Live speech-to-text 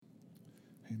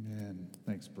Amen.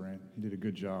 Thanks, Brent. You did a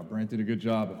good job. Brent did a good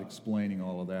job of explaining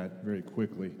all of that very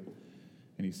quickly.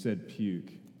 And he said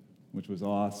puke, which was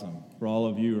awesome. For all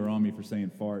of you who are on me for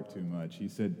saying fart too much, he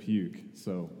said puke.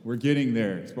 So we're getting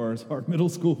there as far as our middle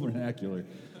school vernacular.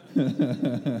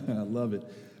 I love it.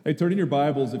 Hey, turn in your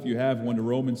Bibles, if you have one, to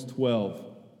Romans 12.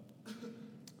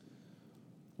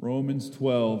 Romans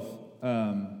 12.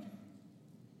 And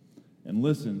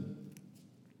listen,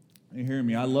 you hear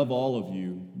me? I love all of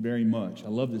you very much. I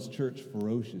love this church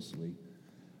ferociously,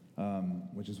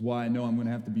 which is why I know I'm going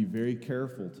to have to be very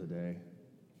careful today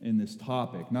in this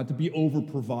topic. Not to be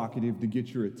over-provocative to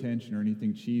get your attention or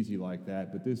anything cheesy like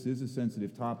that, but this is a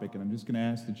sensitive topic, and I'm just going to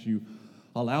ask that you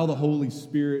allow the Holy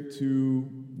Spirit to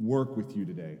work with you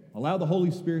today. Allow the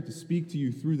Holy Spirit to speak to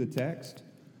you through the text,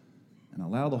 and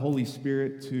allow the Holy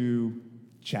Spirit to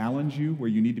challenge you where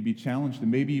you need to be challenged, and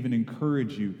maybe even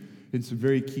encourage you in some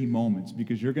very key moments,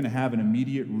 because you're going to have an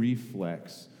immediate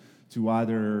reflex to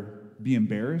either be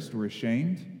embarrassed or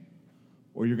ashamed,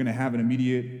 or you're going to have an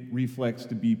immediate reflex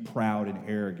to be proud and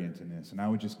arrogant in this. And I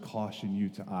would just caution you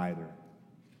to either.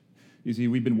 You see,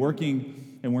 we've been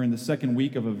working, and we're in the second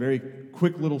week of a very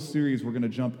quick little series we're going to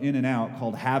jump in and out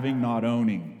called Having Not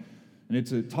Owning. And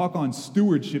it's a talk on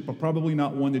stewardship, but probably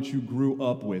not one that you grew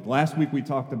up with. Last week we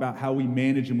talked about how we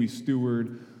manage and we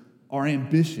steward our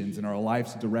ambitions and our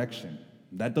life's direction.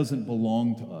 That doesn't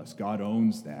belong to us. God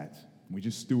owns that. We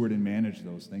just steward and manage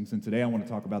those things. And today I want to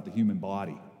talk about the human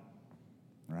body.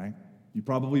 Right? You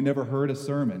probably never heard a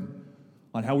sermon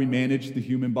on how we manage the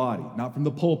human body. Not from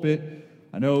the pulpit.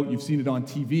 I know you've seen it on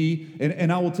TV. And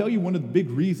I will tell you one of the big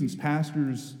reasons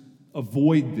pastors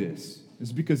avoid this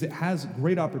is because it has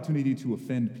great opportunity to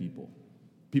offend people.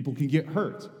 People can get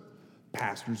hurt.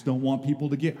 Pastors don't want people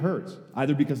to get hurt,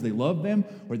 either because they love them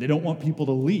or they don't want people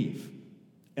to leave.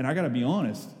 And I got to be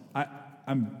honest,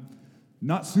 I'm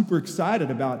not super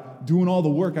excited about doing all the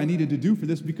work I needed to do for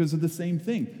this because of the same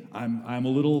thing. I'm a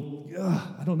little,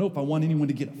 I don't know if I want anyone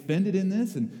to get offended in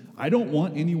this, and I don't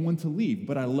want anyone to leave,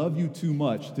 but I love you too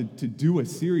much to do a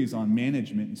series on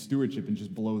management and stewardship and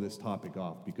just blow this topic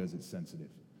off because it's sensitive.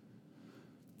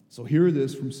 So hear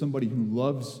this from somebody who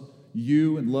loves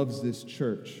you and loves this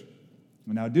church.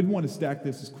 Now, I did want to stack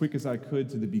this as quick as I could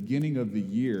to the beginning of the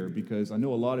year because I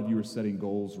know a lot of you are setting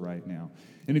goals right now.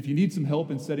 And if you need some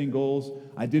help in setting goals,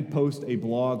 I did post a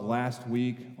blog last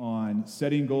week on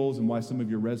setting goals and why some of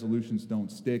your resolutions don't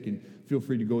stick, and feel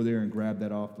free to go there and grab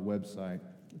that off the website.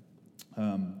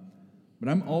 But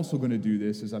I'm also going to do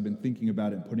this, as I've been thinking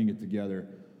about it and putting it together,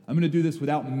 I'm going to do this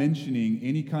without mentioning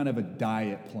any kind of a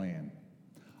diet plan.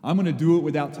 I'm going to do it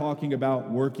without talking about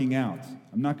working out.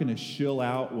 I'm not going to shill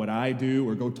out what I do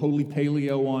or go totally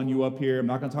paleo on you up here. I'm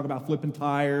not going to talk about flipping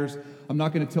tires. I'm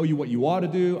not going to tell you what you ought to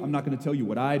do. I'm not going to tell you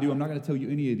what I do. I'm not going to tell you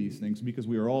any of these things because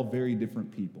we are all very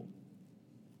different people.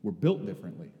 We're built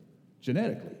differently,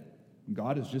 genetically.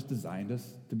 God has just designed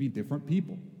us to be different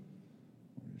people.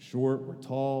 We're short, we're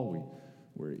tall,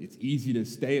 it's easy to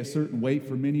stay a certain weight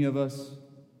for many of us.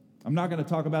 I'm not going to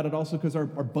talk about it also because our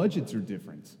budgets are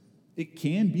different. It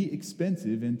can be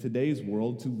expensive in today's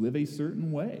world to live a certain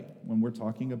way when we're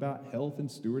talking about health and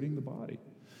stewarding the body.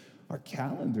 Our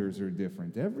calendars are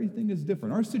different. Everything is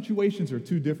different. Our situations are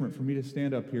too different for me to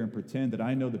stand up here and pretend that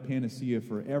I know the panacea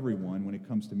for everyone when it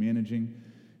comes to managing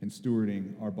and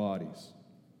stewarding our bodies.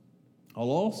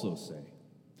 I'll also say,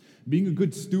 being a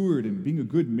good steward and being a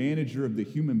good manager of the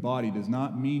human body does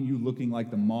not mean you looking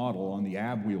like the model on the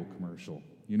Ab Wheel commercial.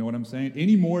 You know what I'm saying?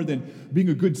 Any more than being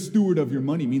a good steward of your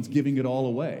money means giving it all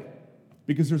away.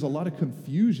 Because there's a lot of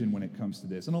confusion when it comes to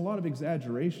this, and a lot of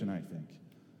exaggeration, I think.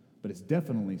 But it's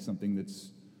definitely something that's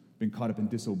been caught up in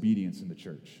disobedience in the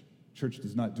church. Church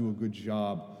does not do a good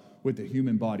job with the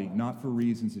human body, not for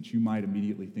reasons that you might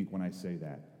immediately think when I say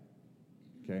that.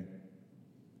 Okay?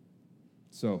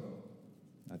 So,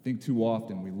 I think too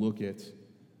often we look at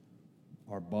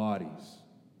our bodies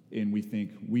and we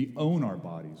think we own our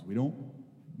bodies. We don't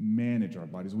manage our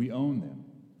bodies. We own them.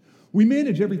 We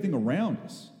manage everything around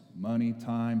us. Money,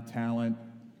 time, talent,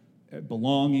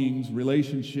 belongings,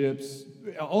 relationships,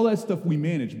 all that stuff we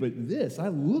manage. But this, I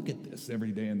look at this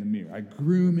every day in the mirror. I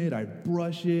groom it, I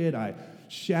brush it, I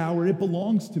shower. It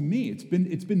belongs to me. It's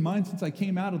been mine since I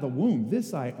came out of the womb.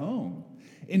 This I own.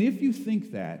 And if you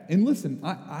think that, and listen,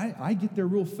 I get there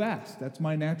real fast. That's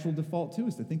my natural default too,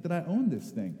 is to think that I own this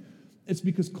thing. It's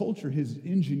because culture has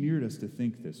engineered us to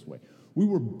think this way. We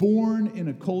were born in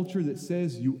a culture that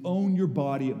says you own your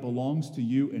body, it belongs to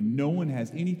you, and no one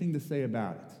has anything to say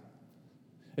about it.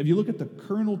 If you look at the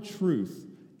kernel truth,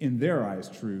 in their eyes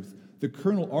truth, the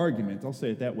kernel argument, I'll say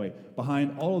it that way,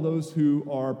 behind all of those who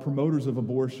are promoters of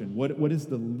abortion. What is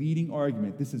the leading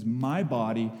argument? This is my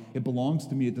body. It belongs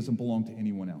to me. It doesn't belong to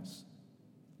anyone else.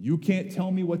 You can't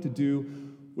tell me what to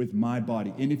do with my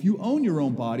body. And if you own your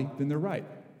own body, then they're right.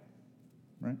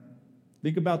 Right?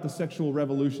 Think about the sexual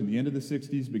revolution, the end of the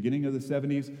 60s, beginning of the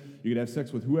 70s. You could have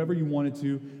sex with whoever you wanted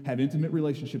to, have intimate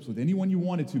relationships with anyone you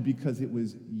wanted to because it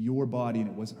was your body and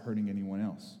it wasn't hurting anyone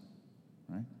else.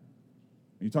 Right?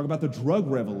 You talk about the drug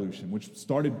revolution, which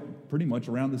started pretty much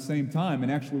around the same time,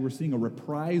 and actually we're seeing a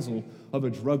reprisal of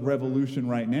a drug revolution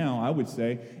right now, I would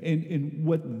say. And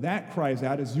what that cries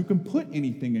out is you can put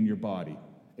anything in your body,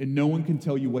 and no one can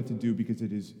tell you what to do because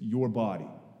it is your body.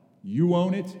 You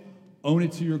own it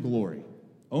to your glory.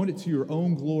 Own it to your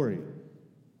own glory.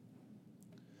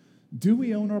 Do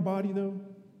we own our body, though?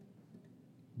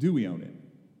 Do we own it?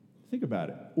 Think about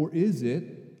it. Or is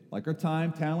it, like our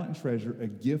time, talent, and treasure, a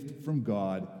gift from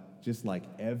God, just like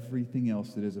everything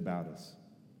else that is about us?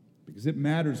 Because it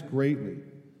matters greatly.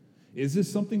 Is this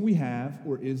something we have,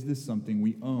 or is this something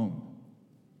we own?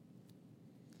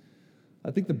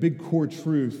 I think the big core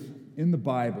truth in the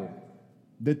Bible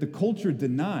that the culture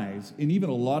denies, and even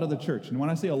a lot of the church, and when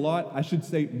I say a lot, I should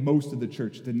say most of the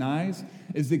church denies,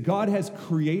 is that God has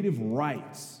creative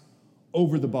rights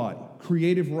over the body.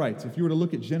 Creative rights. If you were to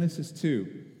look at Genesis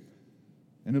 2,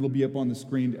 and it'll be up on the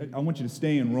screen. I want you to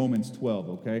stay in Romans 12,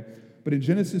 okay? But in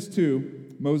Genesis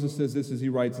 2, Moses says this as he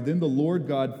writes, "Then the Lord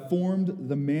God formed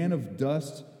the man of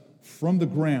dust from the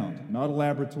ground," not a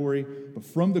laboratory, but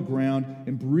from the ground,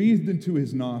 "and breathed into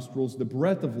his nostrils the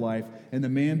breath of life, and the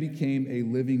man became a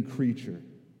living creature."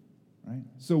 Right?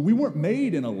 So we weren't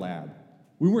made in a lab.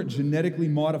 We weren't genetically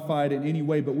modified in any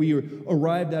way, but we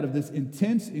arrived out of this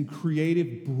intense and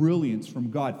creative brilliance from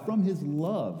God, from his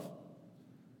love.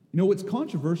 You know, what's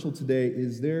controversial today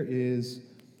is there is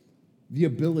the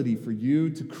ability for you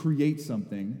to create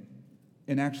something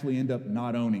and actually end up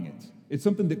not owning it. It's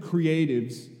something that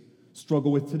creatives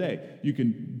struggle with today. You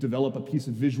can develop a piece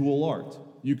of visual art.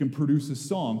 You can produce a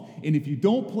song. And if you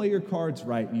don't play your cards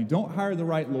right, and you don't hire the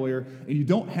right lawyer, and you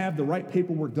don't have the right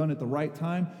paperwork done at the right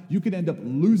time, you could end up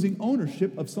losing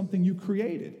ownership of something you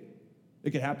created.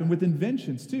 It could happen with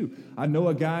inventions, too. I know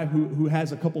a guy who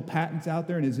has a couple patents out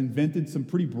there and has invented some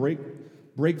pretty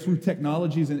breakthrough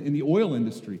technologies in the oil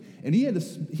industry. And he had to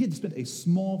spend a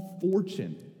small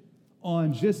fortune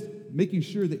on just making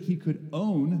sure that he could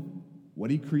own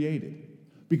what he created.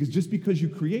 Because just because you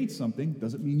create something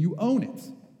doesn't mean you own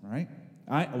it, right?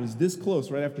 I was this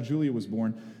close right after Julia was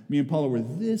born. Me and Paula were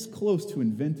this close to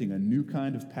inventing a new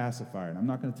kind of pacifier. And I'm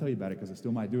not going to tell you about it because I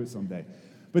still might do it someday.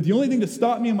 But the only thing that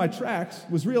stopped me in my tracks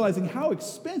was realizing how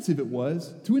expensive it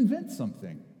was to invent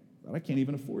something. That I can't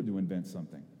even afford to invent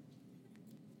something.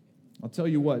 I'll tell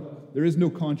you what, there is no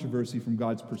controversy from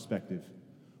God's perspective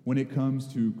when it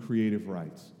comes to creative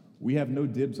rights. We have no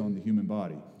dibs on the human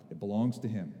body. It belongs to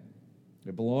him.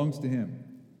 It belongs to him.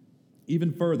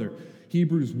 Even further,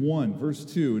 Hebrews 1, verse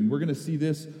 2, and we're going to see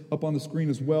this up on the screen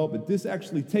as well, but this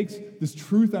actually takes this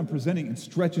truth I'm presenting and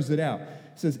stretches it out.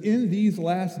 It says, "In these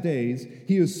last days,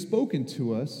 he has spoken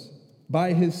to us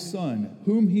by his Son,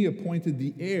 whom he appointed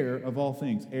the heir of all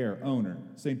things." Heir, owner,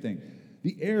 same thing.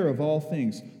 The heir of all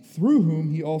things, through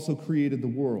whom he also created the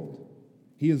world.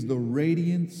 He is the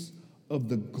radiance of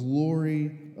the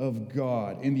glory of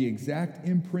God and the exact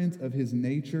imprint of his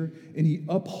nature, and he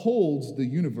upholds the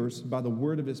universe by the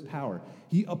word of his power.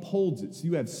 He upholds it. So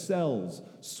you have cells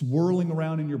swirling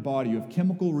around in your body. You have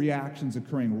chemical reactions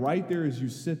occurring right there as you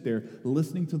sit there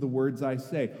listening to the words I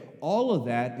say. All of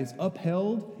that is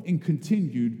upheld and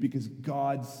continued because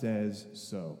God says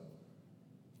so.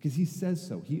 Because he says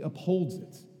so. He upholds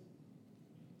it.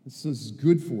 This is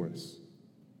good for us.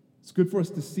 It's good for us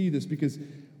to see this because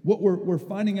what we're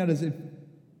finding out is if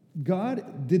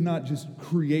God did not just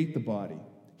create the body,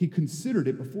 he considered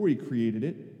it before he created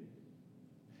it.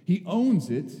 He owns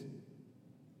it.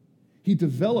 He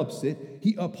develops it.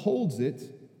 He upholds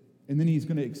it. And then he's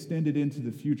going to extend it into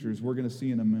the future, as we're going to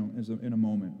see in a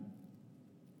moment.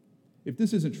 If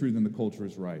this isn't true, then the culture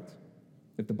is right.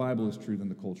 If the Bible is true, then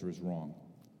the culture is wrong.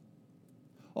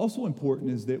 Also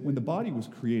important is that when the body was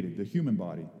created, the human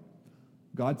body,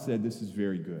 God said this is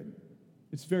very good.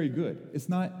 It's very good. It's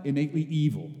not innately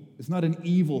evil. It's not an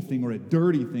evil thing or a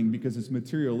dirty thing because it's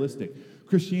materialistic.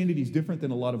 Christianity is different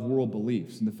than a lot of world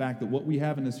beliefs, and the fact that what we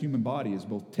have in this human body is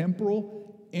both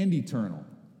temporal and eternal,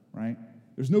 right?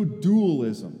 There's no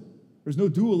dualism. There's no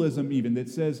dualism even that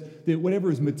says that whatever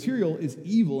is material is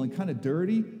evil and kind of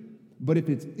dirty, but if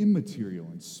it's immaterial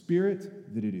in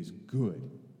spirit, that it is good.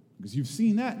 Because you've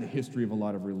seen that in the history of a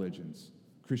lot of religions.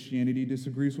 Christianity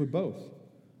disagrees with both.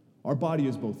 Our body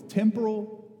is both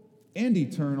temporal and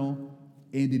eternal,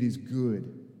 and it is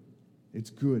good. It's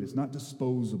good. It's not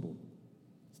disposable.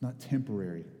 It's not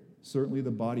temporary. Certainly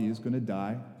the body is going to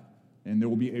die, and there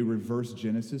will be a reverse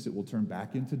Genesis. It will turn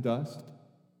back into dust,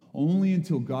 only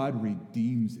until God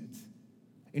redeems it.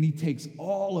 And he takes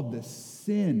all of the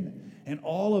sin and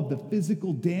all of the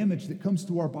physical damage that comes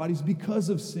to our bodies because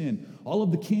of sin, all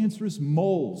of the cancerous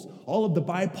moles, all of the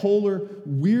bipolar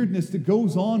weirdness that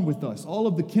goes on with us, all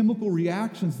of the chemical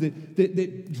reactions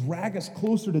that drag us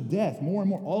closer to death, more and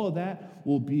more, all of that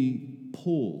will be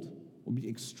pulled, will be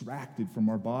extracted from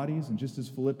our bodies. And just as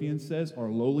Philippians says, our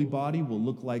lowly body will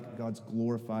look like God's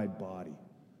glorified body.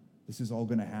 This is all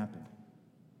going to happen.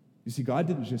 You see, God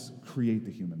didn't just create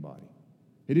the human body.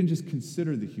 He didn't just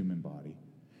consider the human body.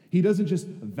 He doesn't just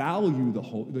value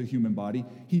the human body.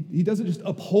 He doesn't just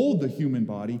uphold the human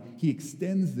body. He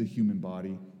extends the human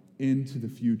body into the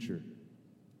future.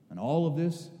 And all of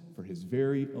this for his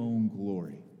very own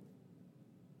glory.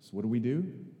 So what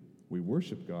do? We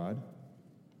worship God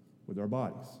with our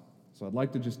bodies. So I'd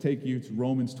like to just take you to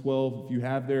Romans 12. If you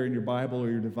have there in your Bible or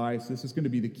your device, this is going to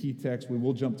be the key text. We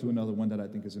will jump to another one that I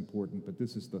think is important, but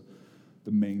this is the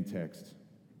main text.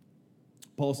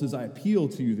 Paul says, I appeal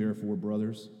to you, therefore,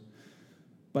 brothers,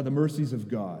 by the mercies of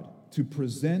God, to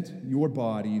present your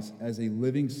bodies as a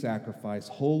living sacrifice,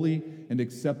 holy and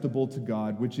acceptable to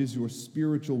God, which is your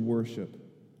spiritual worship.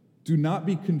 Do not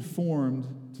be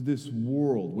conformed to this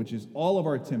world, which is all of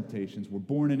our temptations. We're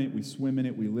born in it, we swim in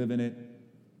it, we live in it.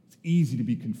 It's easy to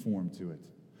be conformed to it.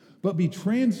 But be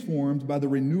transformed by the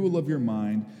renewal of your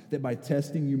mind, that by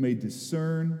testing you may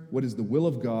discern what is the will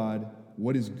of God,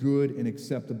 what is good and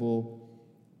acceptable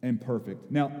and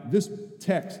perfect. Now, this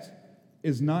text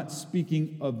is not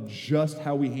speaking of just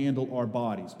how we handle our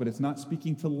bodies, but it's not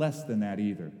speaking to less than that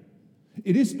either.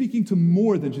 It is speaking to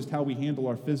more than just how we handle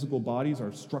our physical bodies,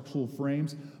 our structural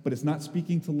frames, but it's not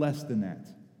speaking to less than that.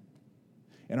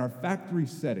 In our factory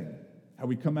setting, how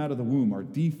we come out of the womb, our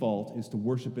default is to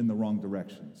worship in the wrong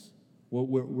directions. Well,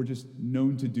 we're just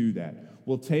known to do that.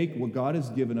 We'll take what God has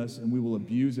given us and we will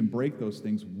abuse and break those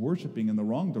things, worshiping in the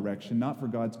wrong direction, not for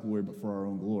God's glory, but for our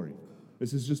own glory.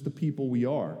 This is just the people we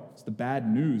are. It's the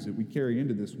bad news that we carry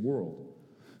into this world.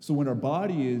 So when our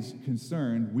body is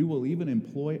concerned, we will even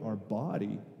employ our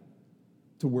body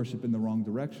to worship in the wrong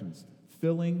directions,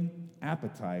 filling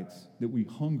appetites that we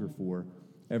hunger for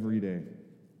every day.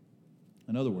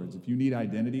 In other words, if you need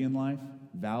identity in life,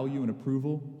 value and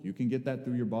approval, you can get that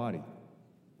through your body.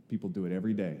 People do it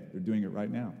every day. They're doing it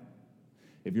right now.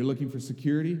 If you're looking for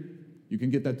security, you can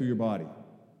get that through your body.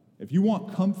 If you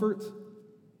want comfort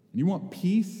and you want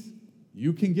peace,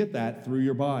 you can get that through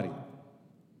your body.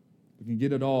 You can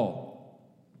get it all.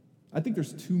 I think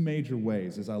there's two major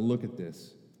ways as I look at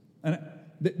this. And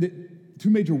two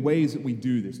major ways that we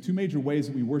do this, two major ways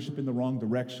that we worship in the wrong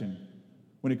direction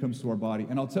when it comes to our body.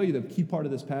 And I'll tell you the key part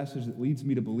of this passage that leads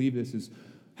me to believe this is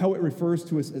how it refers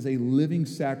to us as a living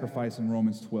sacrifice in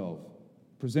Romans 12.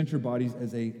 Present your bodies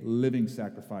as a living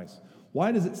sacrifice.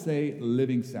 Why does it say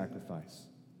living sacrifice?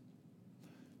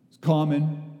 It's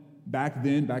common back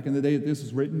then, back in the day that this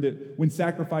was written, that when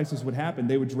sacrifices would happen,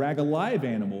 they would drag a live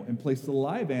animal and place the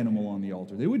live animal on the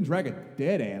altar. They wouldn't drag a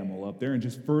dead animal up there and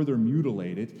just further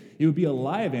mutilate it. It would be a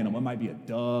live animal. It might be a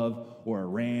dove or a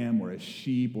ram or a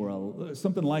sheep or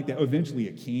something like that. Eventually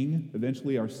a king,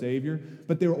 eventually our Savior.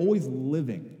 But they were always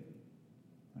living.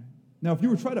 Now, if you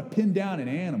were trying to pin down an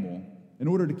animal, in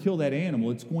order to kill that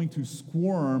animal, it's going to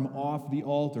squirm off the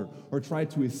altar or try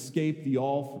to escape the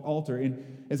altar.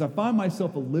 And as I find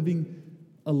myself a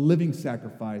living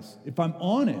sacrifice, if I'm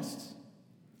honest,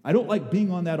 I don't like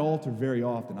being on that altar very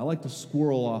often. I like to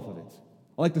squirrel off of it.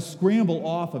 I like to scramble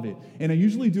off of it. And I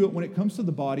usually do it when it comes to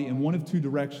the body in one of two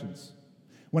directions.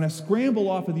 When I scramble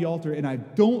off of the altar and I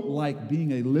don't like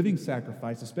being a living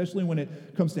sacrifice, especially when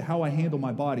it comes to how I handle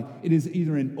my body, it is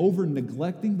either in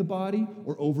over-neglecting the body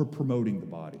or over-promoting the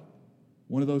body.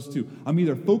 One of those two. I'm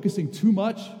either focusing too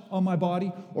much on my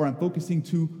body or I'm focusing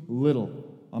too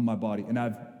little on my body. And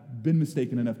I've been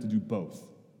mistaken enough to do both.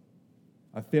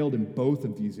 I failed in both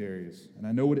of these areas, and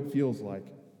I know what it feels like.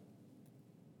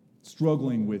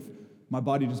 Struggling with my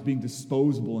body just being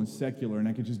disposable and secular, and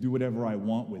I could just do whatever I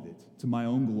want with it to my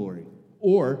own glory.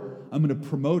 Or I'm going to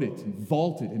promote it and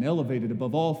vault it and elevate it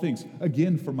above all things,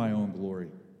 again for my own glory.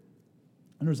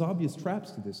 And there's obvious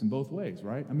traps to this in both ways,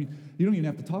 right? I mean, you don't even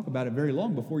have to talk about it very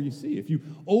long before you see. If you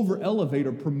over-elevate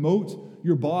or promote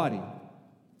your body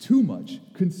too much,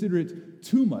 consider it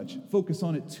too much, focus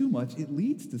on it too much, it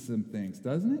leads to some things,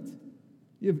 doesn't it?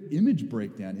 You have image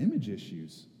breakdown, image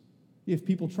issues. You have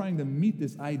people trying to meet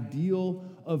this ideal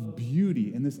of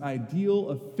beauty and this ideal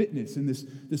of fitness and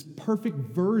this perfect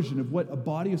version of what a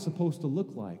body is supposed to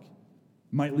look like.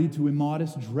 It might lead to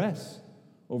immodest dress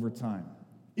over time.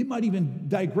 It might even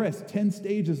digress 10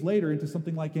 stages later into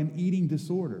something like an eating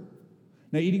disorder.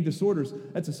 Now, eating disorders,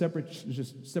 that's a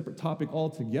separate topic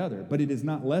altogether, but it is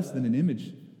not less than an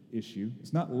image issue.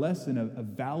 It's not less than a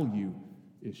value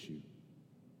issue.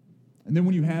 And then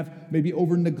when you have maybe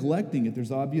over-neglecting it,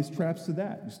 there's obvious traps to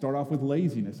that. You start off with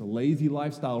laziness, a lazy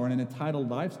lifestyle or an entitled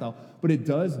lifestyle, but it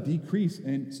does decrease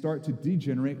and start to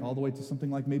degenerate all the way to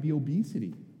something like maybe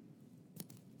obesity,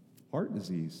 heart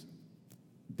disease,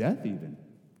 death even.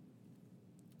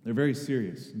 They're very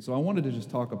serious. And so I wanted to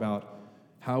just talk about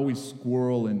how we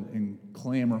squirrel and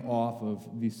clamber off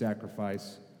of the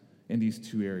sacrifice in these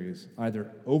two areas,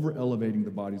 either over-elevating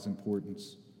the body's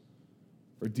importance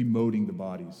or demoting the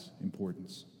body's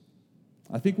importance.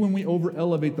 I think when we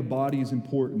over-elevate the body's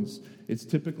importance, it's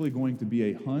typically going to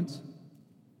be a hunt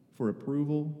for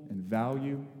approval and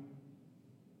value,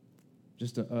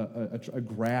 just a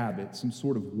grab at some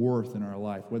sort of worth in our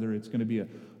life, whether it's going to be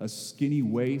a skinny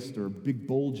waist or big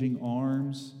bulging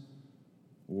arms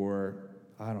or,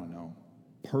 I don't know,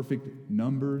 perfect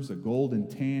numbers, a golden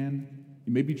tan.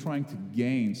 You may be trying to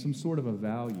gain some sort of a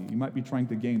value. You might be trying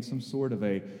to gain some sort of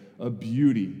a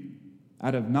beauty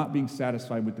out of not being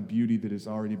satisfied with the beauty that has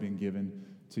already been given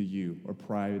to you or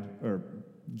pride or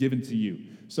given to you.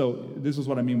 So this is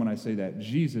what I mean when I say that.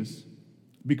 Jesus,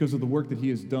 because of the work that he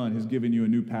has done, has given you a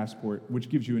new passport, which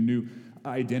gives you a new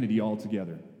identity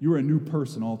altogether. You're a new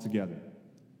person altogether.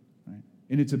 Right?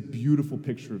 And it's a beautiful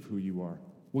picture of who you are.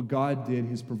 What God did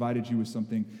has provided you with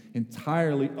something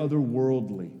entirely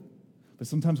otherworldly. But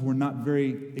sometimes we're not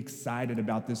very excited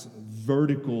about this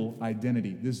vertical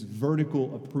identity, this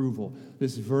vertical approval,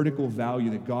 this vertical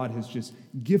value that God has just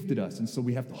gifted us. And so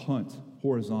we have to hunt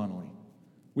horizontally.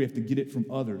 We have to get it from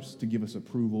others to give us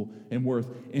approval and worth.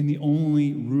 And the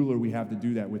only ruler we have to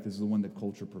do that with is the one that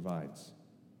culture provides.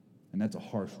 And that's a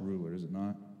harsh ruler, is it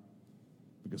not?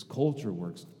 Because culture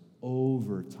works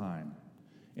overtime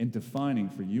in defining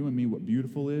for you and me what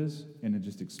beautiful is, and it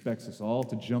just expects us all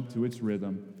to jump to its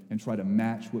rhythm and try to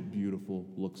match what beautiful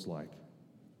looks like.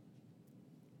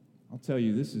 I'll tell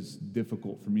you, this is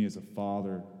difficult for me as a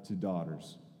father to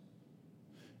daughters.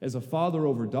 As a father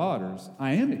over daughters,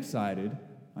 I am excited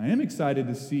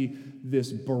to see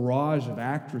this barrage of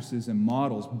actresses and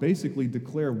models basically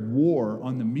declare war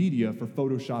on the media for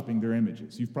photoshopping their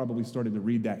images. You've probably started to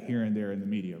read that here and there in the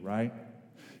media, right?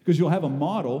 Because you'll have a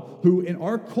model who, in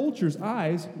our culture's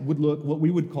eyes, would look what we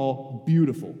would call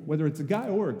beautiful, whether it's a guy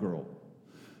or a girl.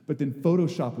 But then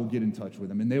Photoshop will get in touch with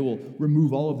them, and they will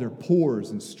remove all of their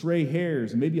pores and stray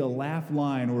hairs and maybe a laugh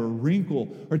line or a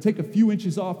wrinkle, or take a few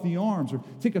inches off the arms or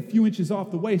take a few inches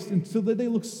off the waist, and so that they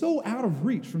look so out of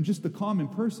reach from just the common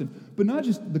person. But not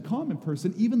just the common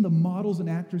person, even the models and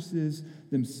actresses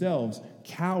themselves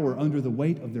cower under the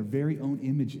weight of their very own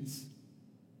images.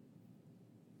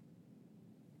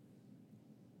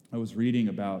 I was reading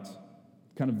about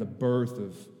kind of the birth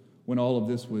of when all of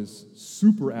this was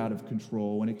super out of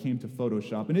control when it came to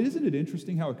Photoshop. And isn't it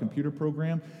interesting how a computer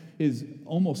program is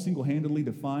almost single-handedly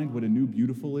defined what a new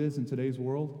beautiful is in today's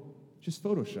world? Just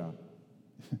Photoshop.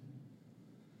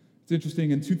 It's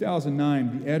interesting, in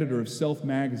 2009, the editor of Self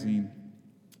magazine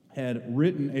had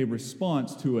written a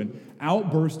response to an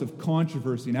outburst of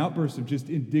controversy, an outburst of just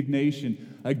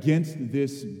indignation against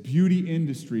this beauty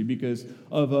industry because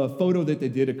of a photo that they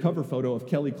did, a cover photo of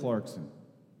Kelly Clarkson.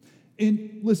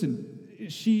 And listen,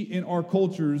 she, in our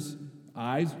culture's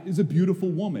eyes, is a beautiful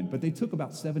woman, but they took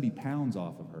about 70 pounds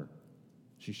off of her.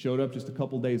 She showed up just a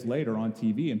couple days later on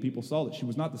TV, and people saw that she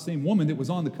was not the same woman that was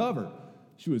on the cover.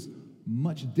 She was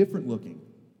much different looking.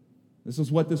 This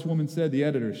is what this woman said, the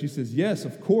editor. She says, "Yes,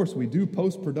 of course, we do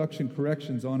post-production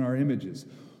corrections on our images.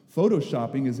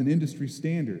 Photoshopping is an industry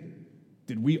standard.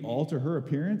 Did we alter her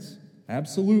appearance?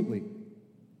 Absolutely.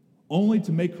 Only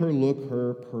to make her look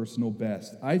her personal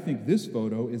best. I think this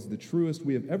photo is the truest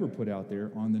we have ever put out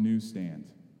there on the newsstand."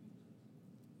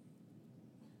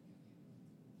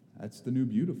 That's the new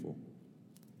beautiful.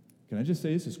 Can I just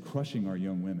say, this is crushing our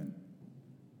young women.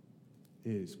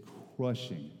 It is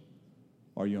crushing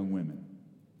our young women.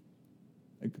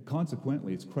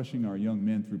 Consequently, it's crushing our young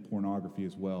men through pornography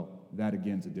as well. That,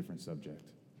 again, is a different subject.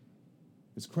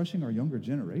 It's crushing our younger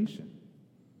generation.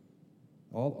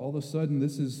 All of a sudden,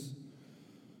 this is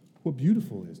what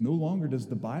beautiful is. No longer does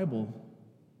the Bible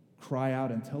cry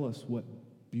out and tell us what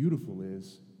beautiful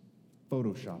is.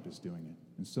 Photoshop is doing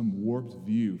it in some warped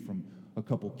view from a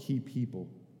couple key people.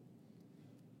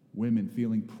 women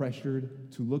feeling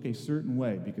pressured to look a certain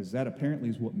way because that apparently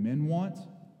is what men want.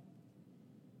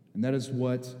 And that is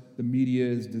what the media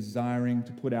is desiring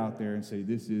to put out there and say,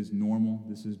 this is normal,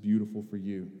 this is beautiful for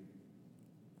you.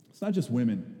 It's not just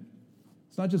women.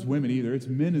 It's not just women either. It's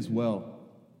men as well,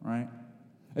 right?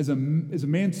 As a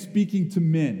man speaking to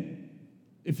men,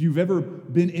 if you've ever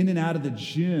been in and out of the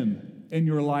gym in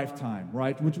your lifetime,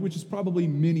 right, which is probably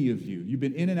many of you, you've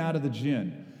been in and out of the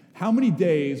gym. How many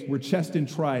days were chest and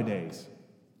tri days?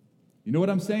 You know what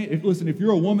I'm saying? If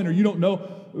you're a woman or you don't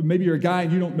know, maybe you're a guy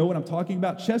and you don't know what I'm talking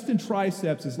about, chest and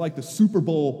triceps is like the Super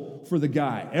Bowl for the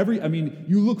guy.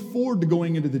 You look forward to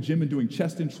going into the gym and doing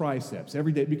chest and triceps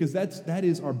every day because that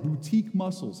is our boutique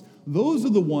muscles. Those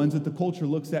are the ones that the culture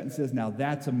looks at and says, now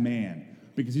that's a man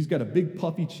because he's got a big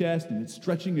puffy chest and it's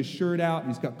stretching his shirt out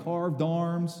and he's got carved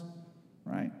arms,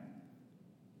 right?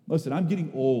 Listen, I'm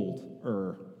getting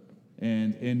older,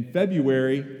 and in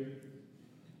February,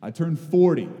 I turned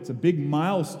 40. It's a big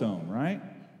milestone, right?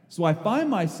 So I find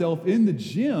myself in the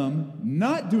gym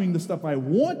not doing the stuff I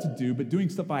want to do, but doing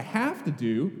stuff I have to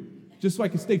do just so I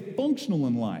can stay functional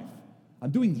in life.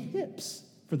 I'm doing hips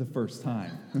for the first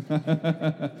time.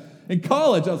 In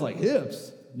college, I was like,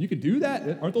 hips? You could do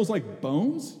that? Aren't those like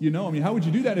bones? How would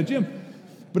you do that in a gym?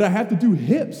 But I have to do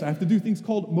hips. I have to do things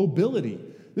called mobility.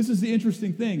 This is the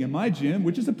interesting thing. In my gym,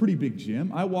 which is a pretty big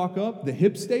gym, I walk up, the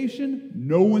hip station,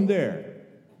 no one there.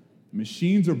 The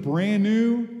machines are brand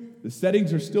new. The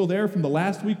settings are still there from the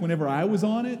last week whenever I was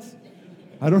on it.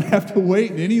 I don't have to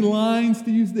wait in any lines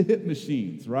to use the hip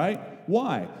machines, right?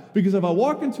 Why? Because if I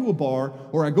walk into a bar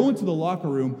or I go into the locker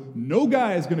room, no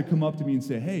guy is going to come up to me and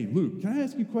say, hey, Luke, can I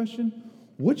ask you a question?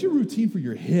 What's your routine for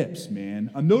your hips,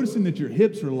 man? I'm noticing that your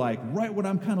hips are like right what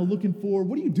I'm kind of looking for.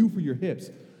 What do you do for your hips?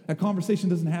 That conversation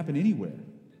doesn't happen anywhere.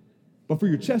 But for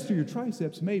your chest or your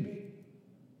triceps, maybe.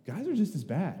 Guys are just as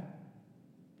bad.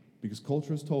 Because culture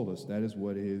has told us that is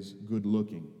what is good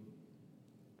looking.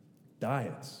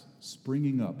 Diets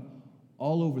springing up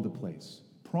all over the place,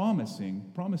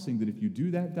 promising that if you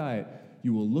do that diet,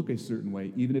 you will look a certain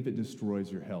way, even if it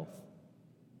destroys your health.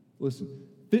 Listen,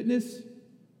 fitness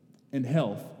and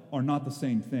health are not the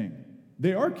same thing.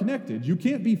 They are connected. You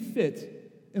can't be fit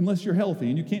unless you're healthy,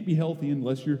 and you can't be healthy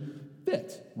unless you're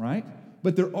fit, right?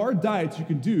 But there are diets you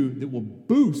can do that will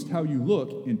boost how you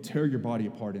look and tear your body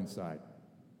apart inside.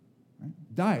 Right?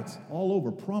 Diets all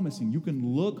over promising you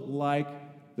can look like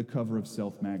the cover of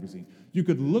Self magazine. You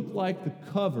could look like the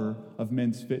cover of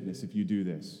Men's Fitness if you do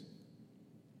this.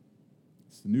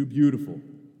 It's the new beautiful.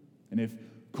 And if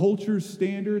culture's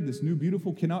standard, this new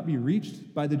beautiful, cannot be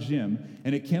reached by the gym,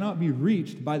 and it cannot be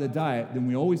reached by the diet, then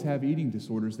we always have eating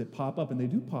disorders that pop up, and they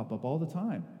do pop up all the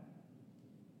time.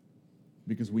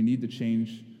 Because we need to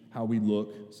change how we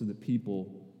look so that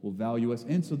people will value us,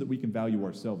 and so that we can value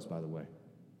ourselves, by the way.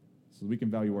 So that we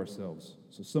can value ourselves.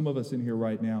 So some of us in here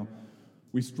right now,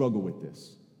 we struggle with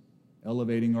this.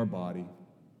 Elevating our body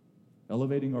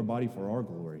for our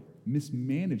glory,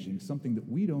 mismanaging something that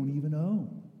we don't even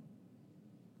own.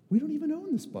 We don't even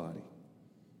own this body.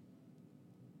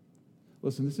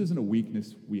 Listen, this isn't a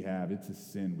weakness we have, it's a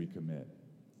sin we commit.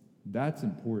 That's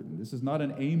important. This is not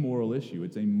an amoral issue,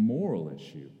 it's a moral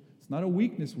issue. It's not a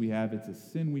weakness we have, it's a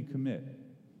sin we commit.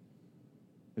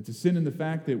 It's a sin in the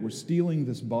fact that we're stealing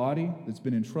this body that's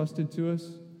been entrusted to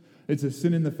us. It's a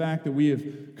sin in the fact that we have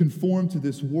conformed to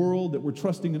this world, that we're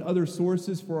trusting in other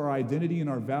sources for our identity and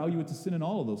our value. It's a sin in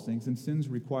all of those things, and sins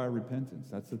require repentance.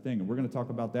 That's the thing, and we're going to talk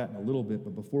about that in a little bit,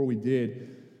 but before we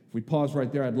did, if we pause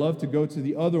right there, I'd love to go to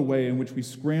the other way in which we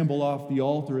scramble off the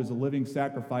altar as a living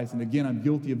sacrifice, and again, I'm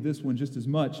guilty of this one just as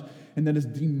much, and that is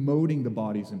demoting the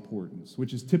body's importance,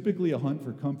 which is typically a hunt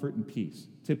for comfort and peace.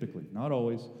 Typically, not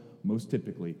always, most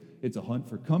typically. It's a hunt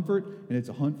for comfort, and it's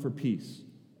a hunt for peace.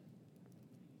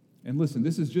 And listen,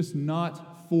 this is just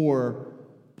not for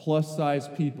plus-size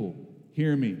people.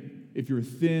 Hear me. If you're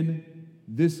thin,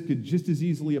 this could just as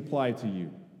easily apply to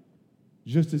you.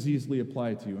 Just as easily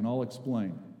apply to you, and I'll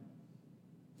explain.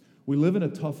 We live in a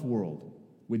tough world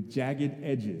with jagged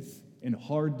edges and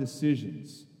hard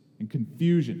decisions and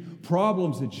confusion,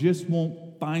 problems that just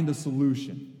won't find a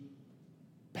solution.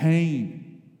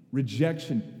 Pain,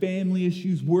 rejection, family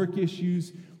issues, work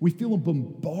issues. We feel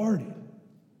bombarded.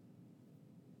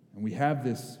 And we have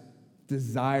this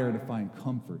desire to find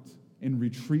comfort and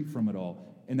retreat from it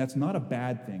all. And that's not a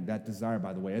bad thing, that desire,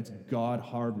 by the way. It's God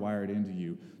hardwired into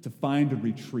you to find a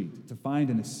retreat, to find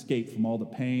an escape from all the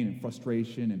pain and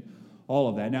frustration and all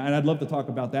of that. Now, and I'd love to talk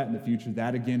about that in the future.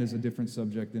 That, again, is a different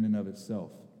subject in and of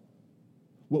itself.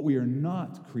 What we are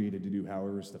not created to do,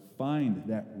 however, is to find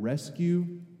that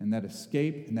rescue and that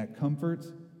escape and that comfort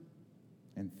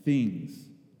and things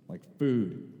like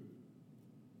food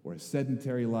or a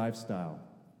sedentary lifestyle,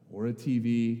 or a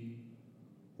TV,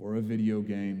 or a video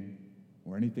game,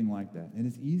 or anything like that. And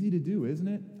it's easy to do, isn't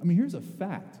it? I mean, here's a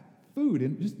fact. Food,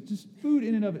 and just food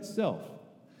in and of itself,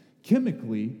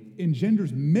 chemically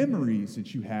engenders memories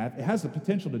that you have. It has the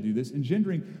potential to do this,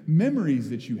 engendering memories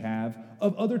that you have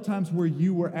of other times where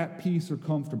you were at peace or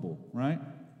comfortable, right?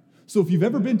 So if you've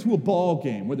ever been to a ball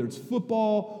game, whether it's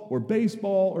football or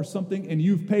baseball or something, and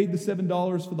you've paid the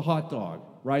 $7 for the hot dog,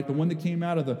 right? The one that came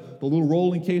out of the little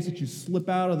rolling case that you slip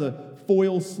out of the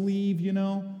foil sleeve,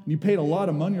 and you paid a lot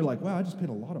of money. You're like, wow, I just paid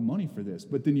a lot of money for this.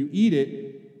 But then you eat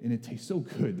it, and it tastes so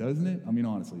good, doesn't it? I mean,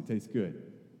 honestly, it tastes good.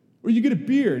 Or you get a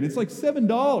beer, and it's like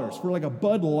 $7 for like a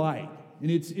Bud Light. And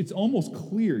it's almost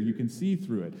clear. You can see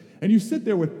through it. And you sit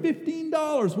there with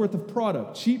 $15 worth of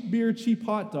product, cheap beer, cheap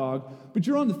hot dog, but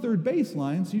you're on the third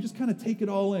baseline, so you just kind of take it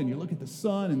all in. You look at the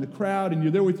sun and the crowd, and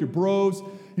you're there with your bros,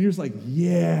 and you're just like,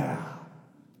 yeah.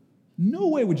 No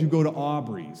way would you go to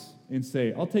Aubrey's and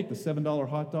say, I'll take the $7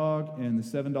 hot dog and the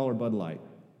 $7 Bud Light.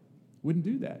 Wouldn't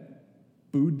do that.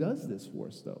 Food does this for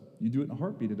us, though. You do it in a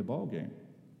heartbeat at a ball game.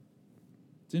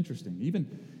 It's interesting.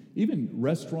 Even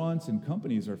restaurants and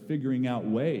companies are figuring out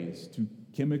ways to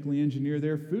chemically engineer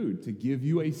their food to give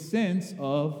you a sense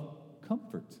of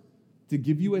comfort, to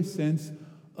give you a sense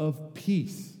of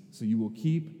peace, so you will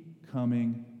keep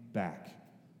coming back.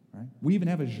 Right? We even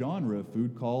have a genre of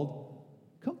food called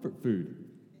comfort food,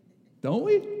 don't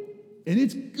we? And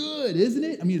it's good, isn't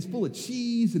it? I mean, it's full of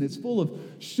cheese, and it's full of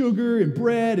sugar and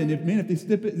bread, and if they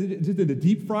stick it into the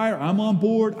deep fryer, I'm on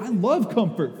board. I love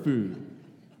comfort food.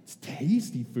 It's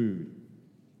tasty food.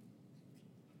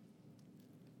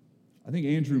 I think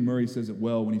Andrew Murray says it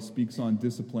well when he speaks on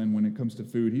discipline when it comes to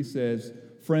food. He says,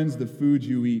 friends, the food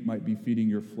you eat might be feeding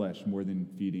your flesh more than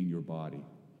feeding your body.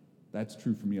 That's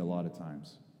true for me a lot of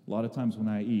times. A lot of times when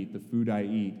I eat, the food I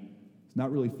eat, it's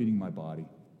not really feeding my body.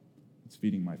 It's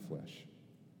feeding my flesh.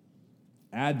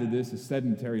 Add to this a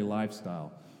sedentary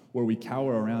lifestyle where we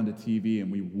cower around a TV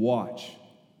and we watch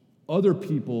other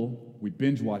people, we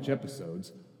binge watch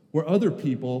episodes, where other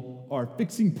people are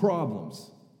fixing problems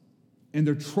and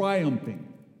they're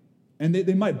triumphing. And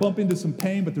they might bump into some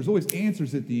pain, but there's always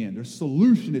answers at the end. There's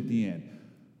solution at the end.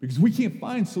 Because we can't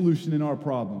find solution in our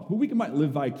problems. But we might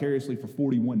live vicariously for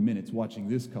 41 minutes watching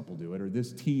this couple do it or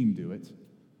this team do it.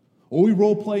 Or we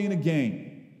role play in a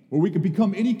game where we could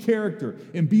become any character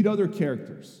and beat other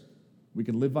characters. We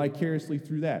could live vicariously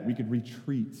through that. We could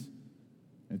retreat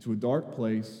into a dark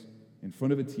place in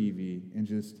front of a TV and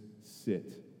just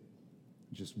sit.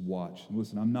 Just watch. And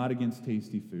listen, I'm not against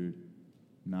tasty food.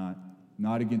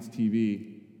 Not against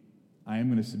TV. I am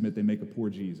going to submit they make a poor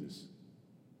Jesus.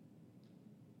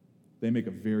 They make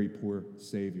a very poor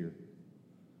Savior.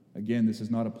 Again, this is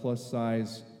not a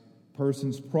plus-size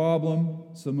person's problem.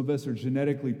 Some of us are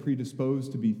genetically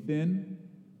predisposed to be thin,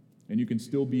 and you can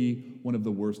still be one of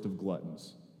the worst of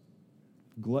gluttons.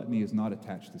 Gluttony is not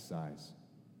attached to size.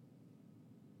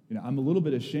 I'm a little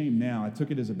bit ashamed now. I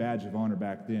took it as a badge of honor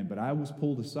back then, but I was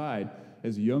pulled aside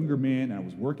as a younger man, and I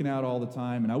was working out all the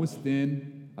time, and I was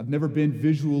thin. I've never been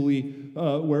visually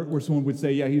where someone would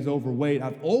say, yeah, he's overweight.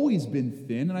 I've always been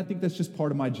thin, and I think that's just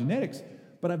part of my genetics.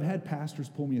 But I've had pastors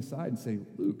pull me aside and say,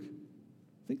 Luke,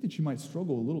 I think that you might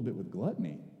struggle a little bit with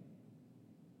gluttony.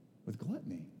 With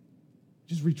gluttony.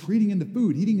 Just retreating into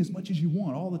food, eating as much as you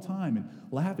want all the time, and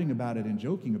laughing about it and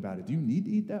joking about it. Do you need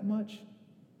to eat that much?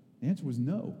 The answer was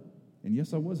no. And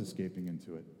yes, I was escaping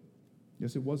into it.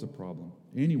 Yes, it was a problem.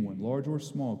 Anyone, large or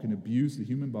small, can abuse the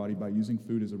human body by using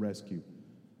food as a rescue.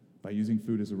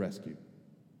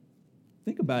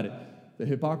 Think about it, the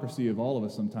hypocrisy of all of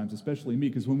us sometimes, especially me,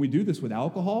 because when we do this with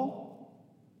alcohol,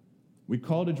 we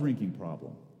call it a drinking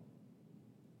problem.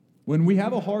 When we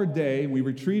have a hard day and we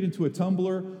retreat into a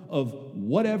tumbler of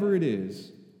whatever it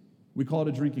is, we call it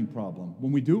a drinking problem.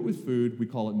 When we do it with food, we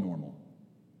call it normal.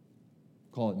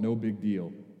 Call it no big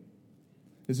deal.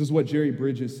 This is what Jerry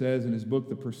Bridges says in his book,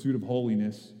 The Pursuit of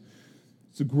Holiness.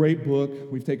 It's a great book.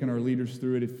 We've taken our leaders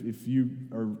through it. If you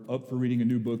are up for reading a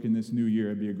new book in this new year,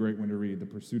 it'd be a great one to read, The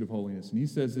Pursuit of Holiness. And he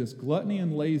says this, gluttony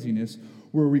and laziness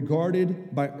were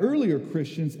regarded by earlier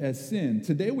Christians as sin.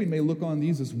 Today we may look on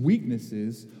these as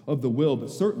weaknesses of the will, but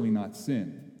certainly not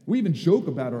sin. We even joke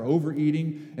about our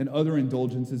overeating and other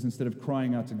indulgences instead of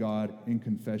crying out to God in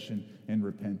confession and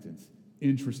repentance.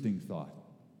 Interesting thought.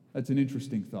 That's an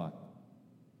interesting thought.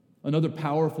 Another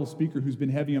powerful speaker who's been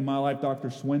heavy in my life, Dr.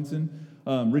 Swenson,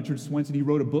 Richard Swenson, he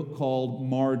wrote a book called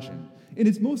Margin. And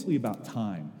it's mostly about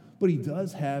time. But he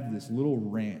does have this little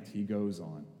rant he goes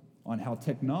on how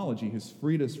technology has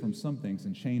freed us from some things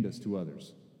and chained us to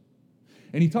others.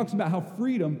 And he talks about how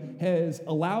freedom has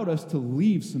allowed us to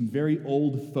leave some very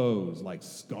old foes like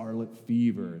scarlet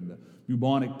fever and the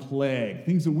bubonic plague,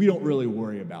 things that we don't really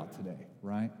worry about today,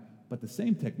 right? But the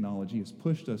same technology has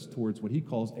pushed us towards what he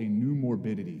calls a new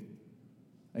morbidity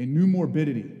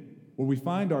where we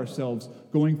find ourselves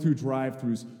going through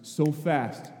drive-thrus so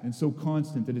fast and so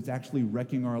constant that it's actually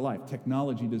wrecking our life.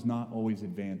 Technology does not always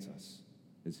advance us,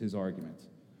 is his argument.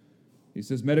 He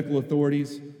says medical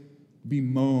authorities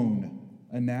bemoan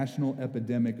a national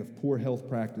epidemic of poor health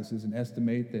practices and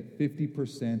estimate that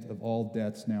 50% of all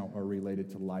deaths now are related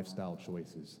to lifestyle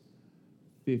choices.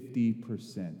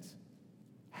 50%.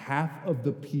 Half of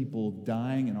the people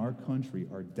dying in our country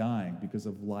are dying because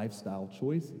of lifestyle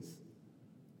choices,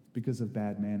 because of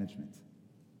bad management.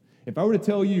 If I were to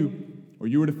tell you, or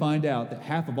you were to find out that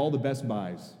half of all the Best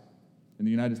Buys in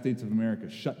the United States of America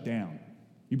shut down,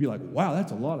 you'd be like, wow,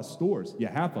 that's a lot of stores.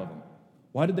 Yeah, half of them.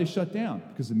 Why did they shut down?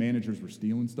 Because the managers were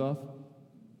stealing stuff?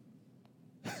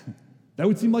 That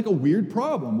would seem like a weird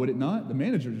problem, would it not? The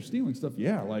managers are stealing stuff.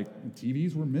 Yeah, like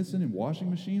TVs were missing and washing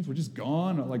machines were just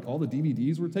gone. Like all the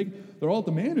DVDs were taken. They're all at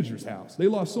the manager's house. They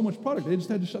lost so much product, they just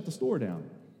had to shut the store down.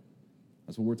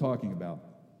 That's what we're talking about.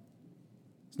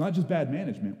 It's not just bad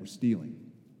management, we're stealing.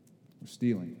 We're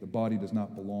stealing. The body does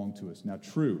not belong to us. Now,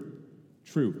 true.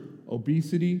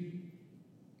 Obesity,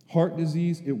 heart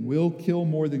disease, it will kill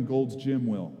more than Gold's Gym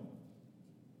will.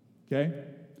 Okay?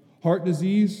 Heart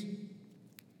disease,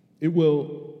 it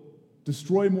will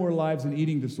destroy more lives than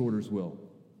eating disorders will.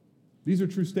 These are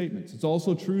true statements. It's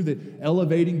also true that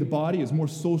elevating the body is more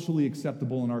socially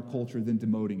acceptable in our culture than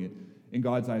demoting it. In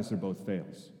God's eyes, they're both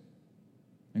fails.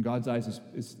 In God's eyes,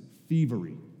 it's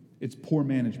thievery. It's poor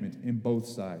management in both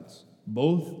sides.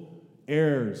 Both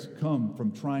errors come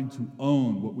from trying to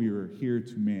own what we are here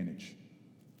to manage.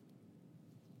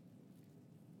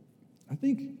 I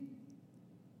think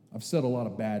I've said a lot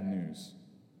of bad news.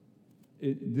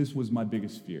 This was my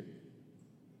biggest fear.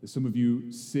 Some of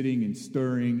you sitting and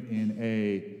stirring in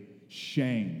a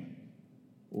shame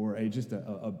or just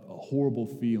a horrible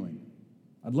feeling.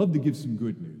 I'd love to give some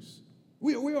good news.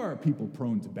 We are a people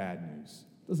prone to bad news.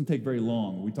 It doesn't take very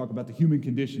long. We talk about the human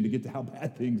condition to get to how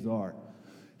bad things are.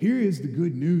 Here is the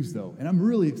good news, though, and I'm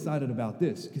really excited about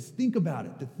this, because think about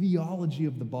it, the theology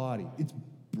of the body. It's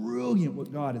brilliant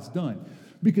what God has done,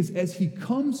 because as he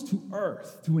comes to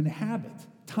earth to inhabit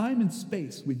time and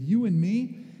space with you and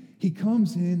me, he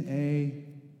comes in a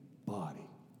body.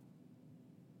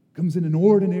 Comes in an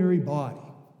ordinary body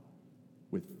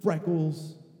with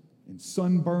freckles and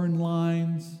sunburn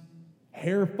lines,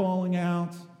 hair falling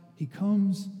out. He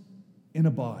comes in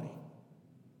a body.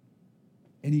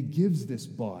 And he gives this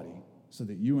body so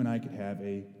that you and I could have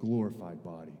a glorified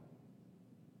body.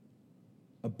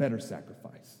 A better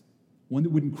sacrifice. One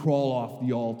that wouldn't crawl off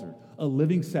the altar. A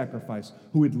living sacrifice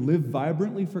who would live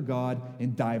vibrantly for God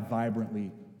and die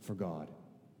vibrantly for God.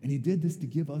 And he did this to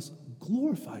give us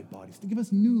glorified bodies, to give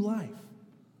us new life.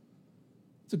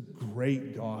 It's a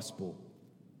great gospel.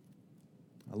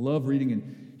 I love reading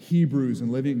in Hebrews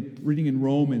and reading in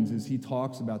Romans as he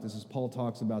talks about this, as Paul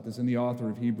talks about this, and the author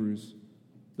of Hebrews.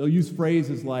 They'll use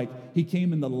phrases like, he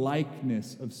came in the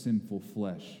likeness of sinful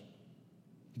flesh.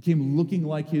 He came looking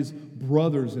like his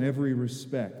brothers in every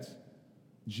respect.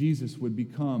 Jesus would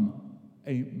become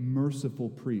a merciful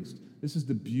priest. This is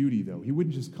the beauty, though. He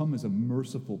wouldn't just come as a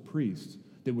merciful priest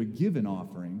that would give an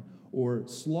offering or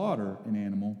slaughter an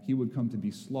animal. He would come to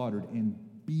be slaughtered and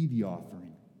be the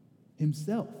offering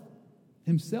himself,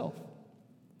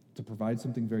 to provide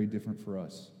something very different for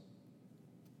us.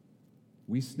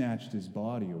 We snatched his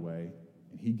body away,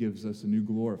 and he gives us a new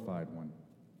glorified one.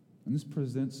 And this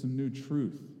presents some new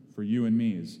truth for you and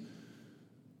me as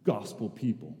gospel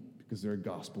people, because there are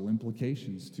gospel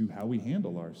implications to how we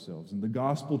handle ourselves. And the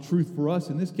gospel truth for us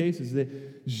in this case is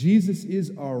that Jesus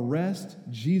is our rest,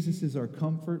 Jesus is our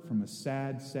comfort from a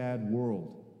sad, sad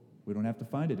world. We don't have to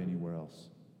find it anywhere else.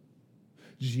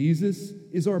 Jesus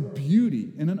is our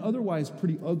beauty in an otherwise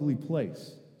pretty ugly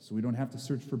place, so we don't have to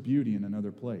search for beauty in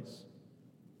another place.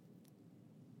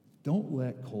 Don't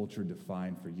let culture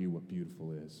define for you what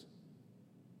beautiful is.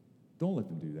 Don't let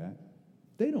them do that.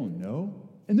 They don't know.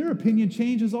 And their opinion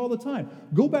changes all the time.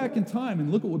 Go back in time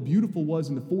and look at what beautiful was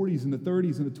in the 40s and the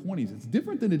 30s and the 20s. It's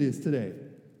different than it is today.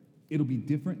 It'll be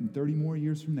different in 30 more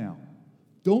years from now.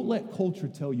 Don't let culture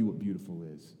tell you what beautiful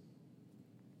is.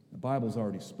 The Bible's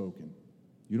already spoken.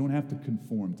 You don't have to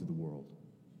conform to the world.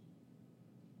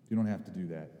 You don't have to do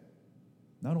that.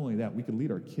 Not only that, we could lead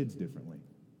our kids differently.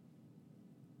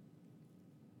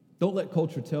 Don't let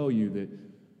culture tell you that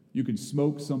you can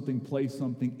smoke something, play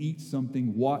something, eat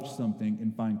something, watch something,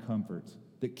 and find comfort.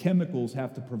 that chemicals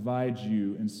have to provide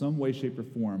you in some way, shape, or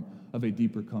form of a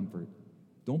deeper comfort.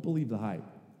 Don't believe the hype.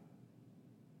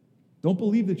 Don't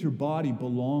believe that your body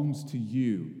belongs to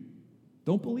you.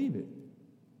 Don't believe it.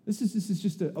 This is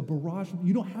just a barrage.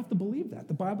 You don't have to believe that.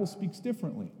 The Bible speaks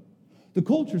differently. The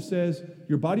culture says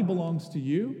your body belongs to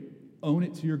you, own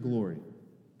it to your glory.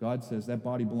 God says that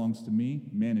body belongs to me,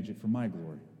 manage it for my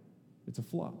glory. It's a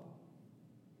flop.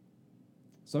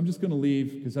 So I'm just going to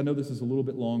leave because I know this is a little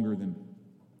bit longer than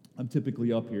I'm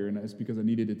typically up here, and that's because I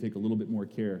needed to take a little bit more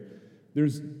care.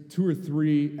 There's 2 or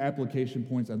 3 application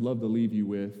points I'd love to leave you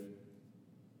with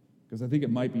because I think it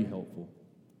might be helpful.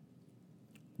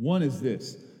 One is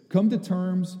this: come to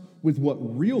terms with what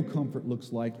real comfort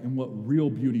looks like and what real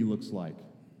beauty looks like.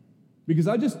 Because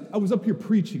I was up here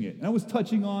preaching it, and I was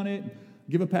touching on it,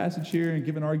 give a passage here and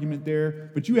give an argument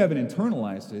there, but you haven't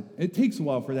internalized it. It takes a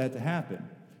while for that to happen.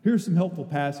 Here are some helpful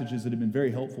passages that have been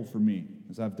very helpful for me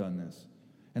as I've done this.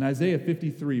 In Isaiah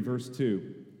 53, verse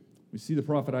 2, we see the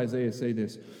prophet Isaiah say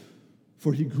this: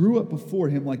 "For he grew up before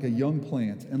him like a young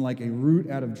plant and like a root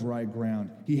out of dry ground.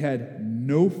 He had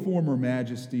no form or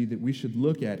majesty that we should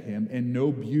look at him, and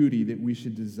no beauty that we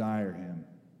should desire him."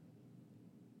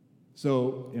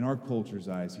 So, in our culture's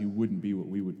eyes, he wouldn't be what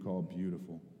we would call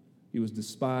beautiful. He was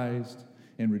despised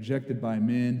and rejected by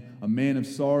men, a man of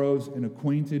sorrows and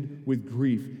acquainted with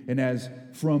grief. And as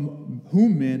from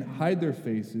whom men hide their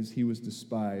faces, he was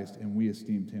despised, and we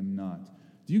esteemed him not.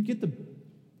 Do you get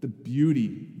the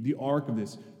beauty, the arc of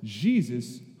this?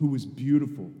 Jesus, who was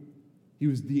beautiful, he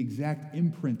was the exact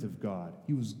imprint of God.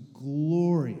 He was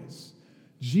glorious.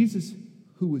 Jesus,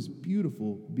 who was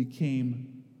beautiful,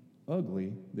 became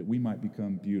ugly that we might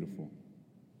become beautiful.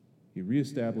 He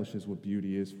reestablishes what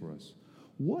beauty is for us.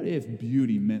 What if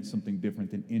beauty meant something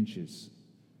different than inches,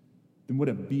 than what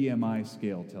a BMI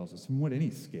scale tells us, than what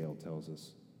any scale tells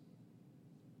us,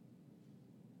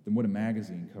 than what a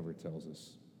magazine cover tells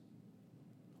us?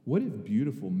 What if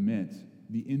beautiful meant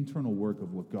the internal work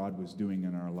of what God was doing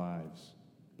in our lives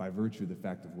by virtue of the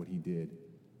fact of what he did?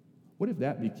 What if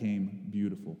that became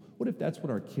beautiful? What if that's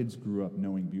what our kids grew up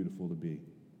knowing beautiful to be?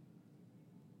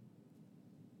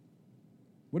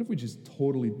 What if we just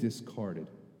totally discarded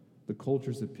the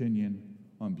culture's opinion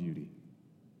on beauty?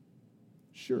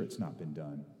 Sure, it's not been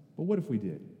done, but what if we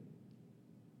did?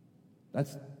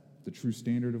 That's the true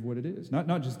standard of what it is. Not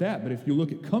just that, but if you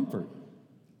look at comfort,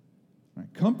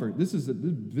 right, comfort, this is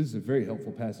a very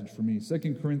helpful passage for me.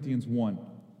 2 Corinthians 1.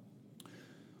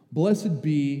 "Blessed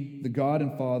be the God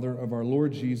and Father of our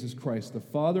Lord Jesus Christ, the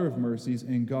Father of mercies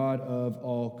and God of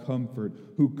all comfort,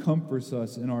 who comforts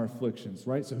us in our afflictions."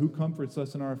 Right? So who comforts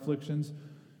us in our afflictions?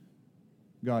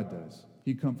 God does.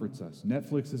 He comforts us.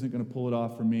 Netflix isn't going to pull it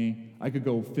off for me. I could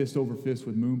go fist over fist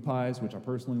with moon pies, which I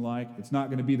personally like. It's not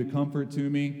going to be the comfort to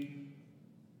me.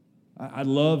 I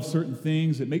love certain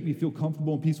things that make me feel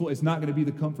comfortable and peaceful. It's not going to be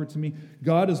the comfort to me.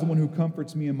 God is the one who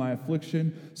comforts me in my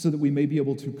affliction, so that we may be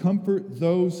able to comfort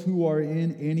those who are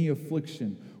in any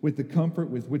affliction with the comfort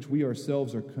with which we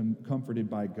ourselves are comforted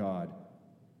by God.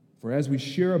 For as we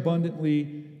share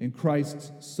abundantly in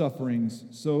Christ's sufferings,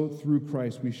 so through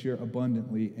Christ we share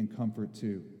abundantly in comfort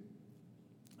too.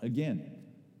 Again,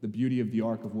 the beauty of the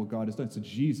arc of what God has done. So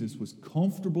Jesus was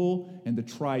comfortable in the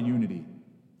triunity,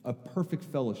 a perfect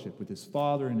fellowship with his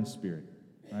Father and his Spirit,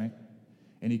 right?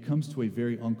 And he comes to a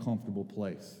very uncomfortable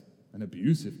place, an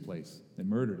abusive place that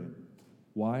murdered him.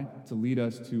 Why? To lead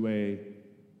us to a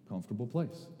comfortable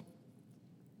place.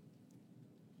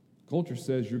 Culture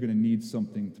says you're going to need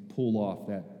something to pull off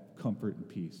that comfort and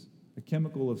peace. A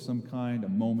chemical of some kind, a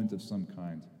moment of some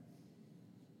kind.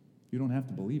 You don't have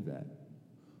to believe that.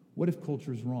 What if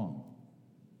culture is wrong?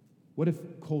 What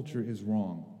if culture is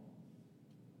wrong?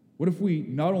 What if we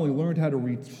not only learned how to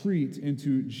retreat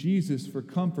into Jesus for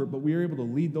comfort, but we are able to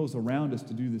lead those around us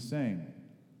to do the same?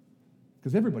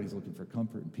 Because everybody's looking for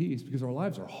comfort and peace because our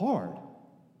lives are hard.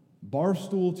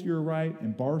 Barstool to your right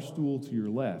and barstool to your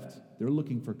left. They're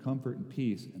looking for comfort and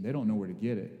peace, and they don't know where to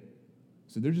get it.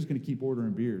 So they're just going to keep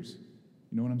ordering beers.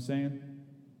 You know what I'm saying?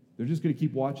 They're just going to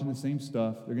keep watching the same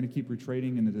stuff. They're going to keep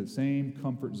retreating into the same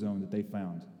comfort zone that they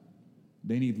found.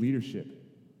 They need leadership.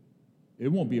 It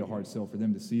won't be a hard sell for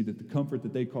them to see that the comfort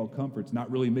that they call comfort is not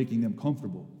really making them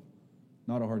comfortable.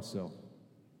 Not a hard sell.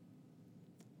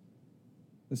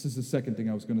 This is the second thing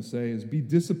I was going to say, is be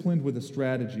disciplined with a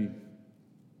strategy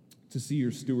to see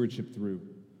your stewardship through.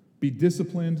 Be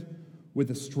disciplined with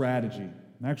a strategy.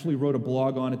 I actually wrote a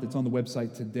blog on it that's on the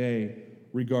website today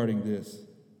regarding this.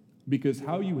 Because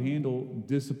how you handle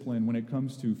discipline when it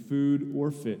comes to food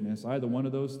or fitness, either one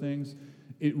of those things,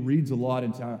 it reads a lot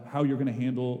into how you're going to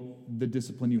handle the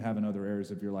discipline you have in other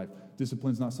areas of your life.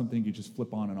 Discipline's not something you just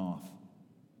flip on and off.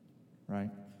 right?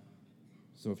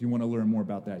 So if you want to learn more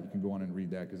about that, you can go on and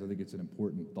read that because I think it's an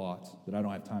important thought that I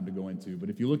don't have time to go into. But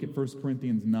if you look at 1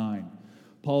 Corinthians 9,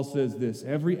 Paul says this: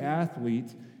 every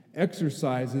athlete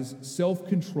exercises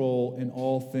self-control in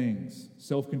all things.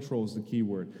 Self-control is the key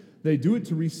word. They do it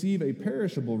to receive a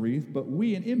perishable wreath, but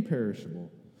we an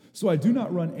imperishable. So I do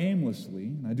not run aimlessly,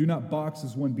 and I do not box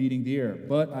as one beating the air,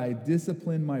 but I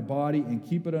discipline my body and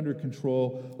keep it under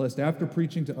control, lest after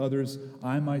preaching to others,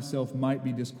 I myself might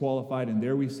be disqualified. And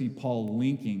there we see Paul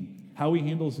linking how he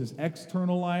handles his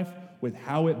external life with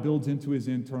how it builds into his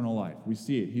internal life. We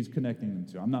see it. He's connecting them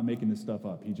two. I'm not making this stuff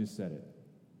up. He just said it.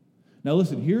 Now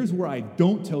listen, here's where I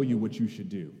don't tell you what you should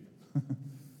do.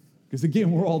 Because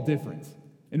again, we're all different.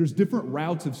 And there's different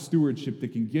routes of stewardship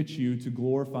that can get you to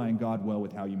glorifying God well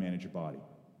with how you manage your body,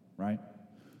 right?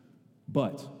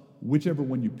 But whichever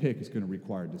one you pick is going to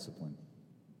require discipline.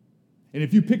 And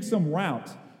if you pick some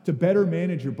route to better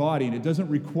manage your body and it doesn't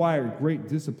require great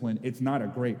discipline, it's not a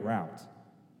great route.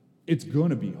 It's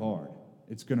going to be hard.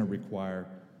 It's going to require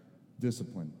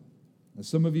discipline. Now,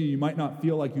 some of you might not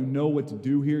feel like you know what to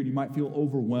do here. You might feel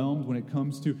overwhelmed when it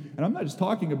comes to, and I'm not just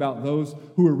talking about those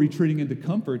who are retreating into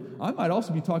comfort. I might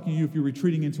also be talking to you if you're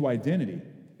retreating into identity.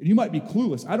 And you might be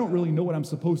clueless. I don't really know what I'm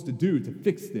supposed to do to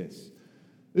fix this.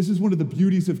 This is one of the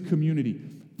beauties of community.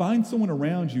 Find someone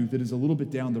around you that is a little bit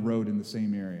down the road in the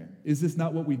same area. Is this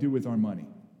not what we do with our money?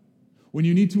 When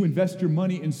you need to invest your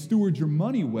money and steward your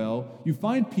money well, you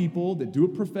find people that do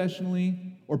it professionally,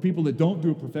 or people that don't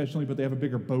do it professionally, but they have a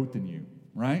bigger boat than you,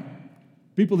 right?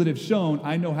 People that have shown,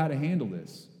 I know how to handle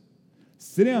this.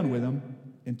 Sit down with them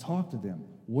and talk to them.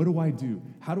 What do I do?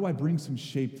 How do I bring some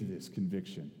shape to this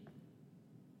conviction?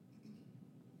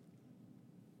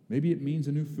 Maybe it means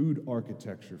a new food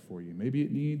architecture for you. Maybe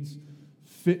it needs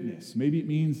fitness. Maybe it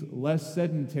means less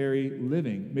sedentary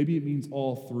living. Maybe it means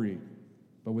all three.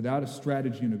 But without a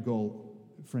strategy and a goal,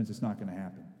 friends, it's not going to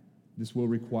happen. This will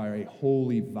require a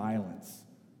holy violence,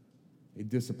 a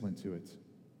discipline to it.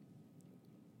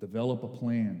 Develop a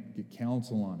plan. Get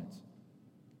counsel on it.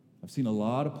 I've seen a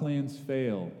lot of plans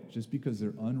fail just because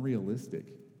they're unrealistic.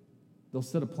 They'll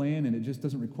set a plan and it just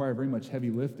doesn't require very much heavy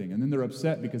lifting. And then they're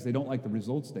upset because they don't like the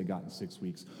results they got in 6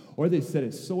 weeks. Or they set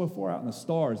it so far out in the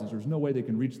stars that there's no way they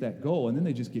can reach that goal. And then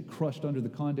they just get crushed under the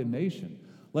condemnation.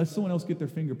 Let someone else get their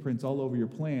fingerprints all over your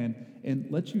plan and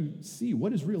let you see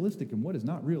what is realistic and what is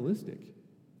not realistic.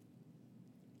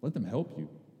 Let them help you.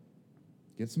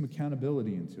 Get some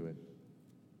accountability into it.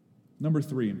 Number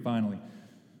 3, and finally,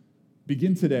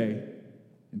 begin today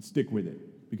and stick with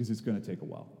it because it's going to take a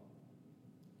while.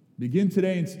 Begin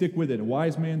today and stick with it. A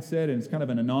wise man said, and it's kind of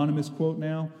an anonymous quote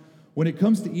now, when it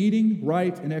comes to eating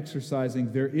right and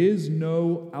exercising, there is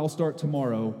no I'll start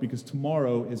tomorrow because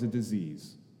tomorrow is a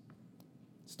disease.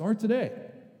 Start today.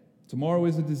 Tomorrow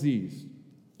is a disease.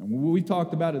 And what we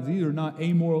talked about is these are not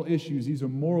amoral issues. These are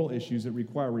moral issues that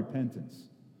require repentance.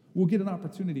 We'll get an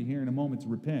opportunity here in a moment to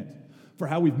repent for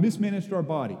how we've mismanaged our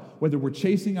body, whether we're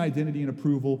chasing identity and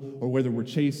approval or whether we're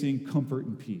chasing comfort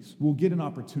and peace. We'll get an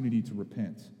opportunity to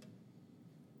repent.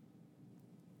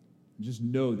 And just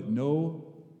know that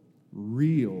no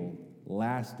real,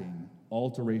 lasting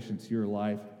alteration to your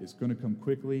life is going to come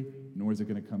quickly, nor is it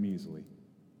going to come easily.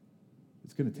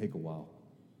 It's going to take a while.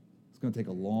 It's going to take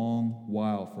a long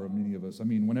while for many of us. I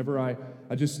mean, whenever I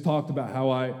just talked about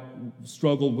how I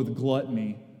struggled with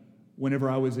gluttony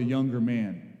whenever I was a younger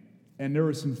man. And there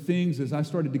were some things as I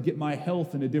started to get my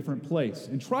health in a different place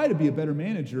and try to be a better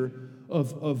manager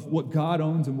of what God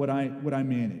owns and what I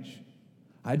manage.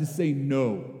 I had to say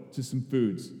no to some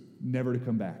foods, never to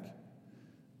come back.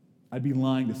 I'd be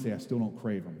lying to say I still don't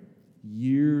crave them.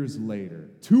 Years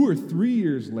later, 2 or 3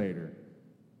 years later,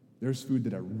 there's food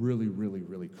that I really, really,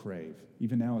 really crave.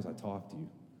 Even now as I talk to you.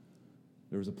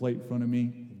 There was a plate in front of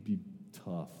me, it'd be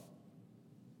tough.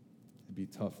 It'd be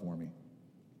tough for me.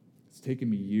 It's taken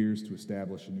me years to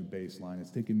establish a new baseline.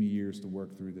 It's taken me years to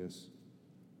work through this.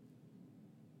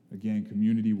 Again,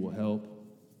 community will help,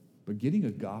 but getting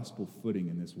a gospel footing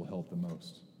in this will help the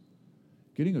most.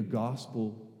 Getting a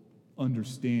gospel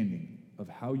understanding of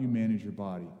how you manage your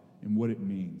body and what it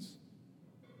means.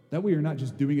 That way you're not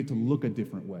just doing it to look a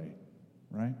different way,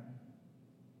 right?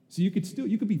 So you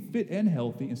could be fit and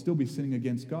healthy and still be sinning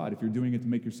against God if you're doing it to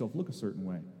make yourself look a certain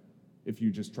way, if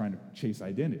you're just trying to chase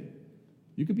identity.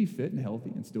 You could be fit and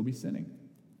healthy and still be sinning.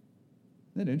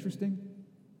 Isn't that interesting?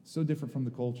 So different from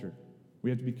the culture. We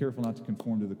have to be careful not to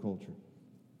conform to the culture.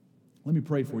 Let me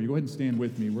pray for you. Go ahead and stand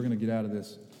with me. We're going to get out of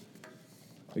this.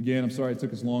 Again, I'm sorry it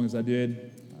took as long as I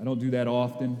did. I don't do that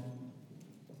often.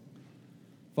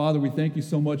 Father, we thank you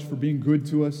so much for being good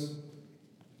to us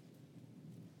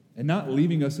and not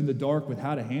leaving us in the dark with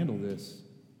how to handle this.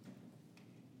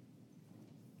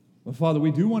 But Father,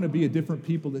 we do want to be a different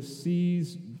people that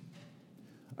sees,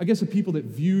 I guess, a people that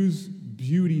views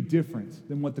beauty different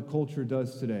than what the culture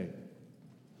does today.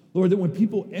 Lord, that when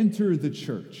people enter the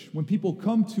church, when people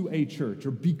come to a church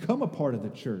or become a part of the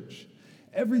church,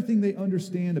 everything they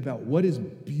understand about what is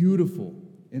beautiful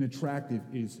and attractive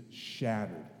is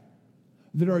shattered.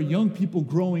 That our young people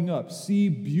growing up see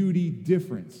beauty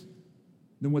different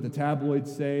than what the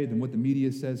tabloids say, than what the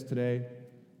media says today.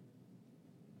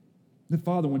 That,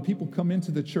 Father, when people come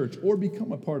into the church or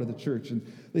become a part of the church and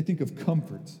they think of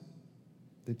comfort,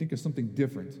 they think of something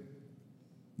different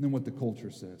than what the culture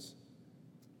says.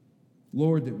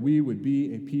 Lord, that we would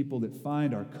be a people that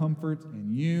find our comfort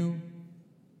in you,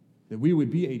 that we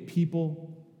would be a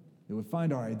people that would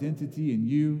find our identity in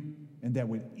you, and that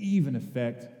would even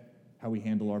affect how we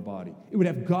handle our body. It would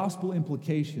have gospel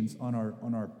implications on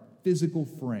our physical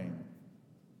frame.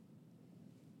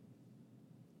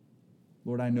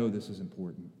 Lord, I know this is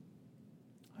important.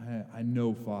 I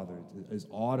know, Father, as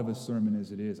odd of a sermon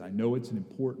as it is, I know it's an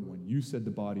important one. You said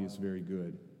the body is very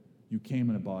good. You came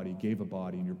in a body, gave a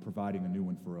body, and you're providing a new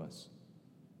one for us.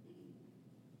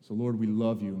 So, Lord, we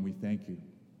love you and we thank you.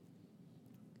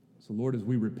 So, Lord, as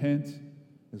we repent,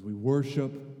 as we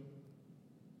worship,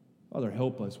 Father,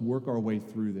 help us work our way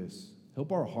through this.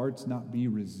 Help our hearts not be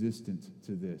resistant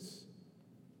to this.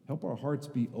 Help our hearts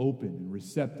be open and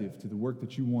receptive to the work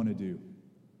that you want to do.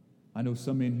 I know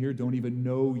some in here don't even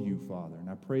know you, Father, and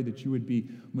I pray that you would be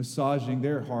massaging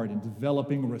their heart and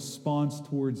developing a response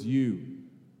towards you.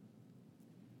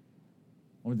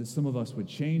 Or that some of us would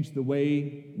change the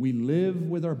way we live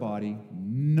with our body,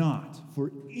 not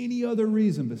for any other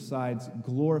reason besides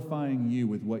glorifying you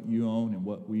with what you own and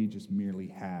what we just merely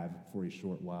have for a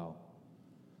short while.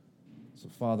 So,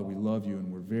 Father, we love you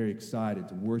and we're very excited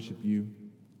to worship you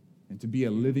and to be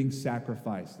a living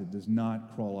sacrifice that does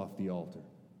not crawl off the altar.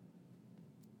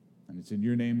 And it's in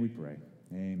your name we pray.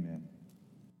 Amen.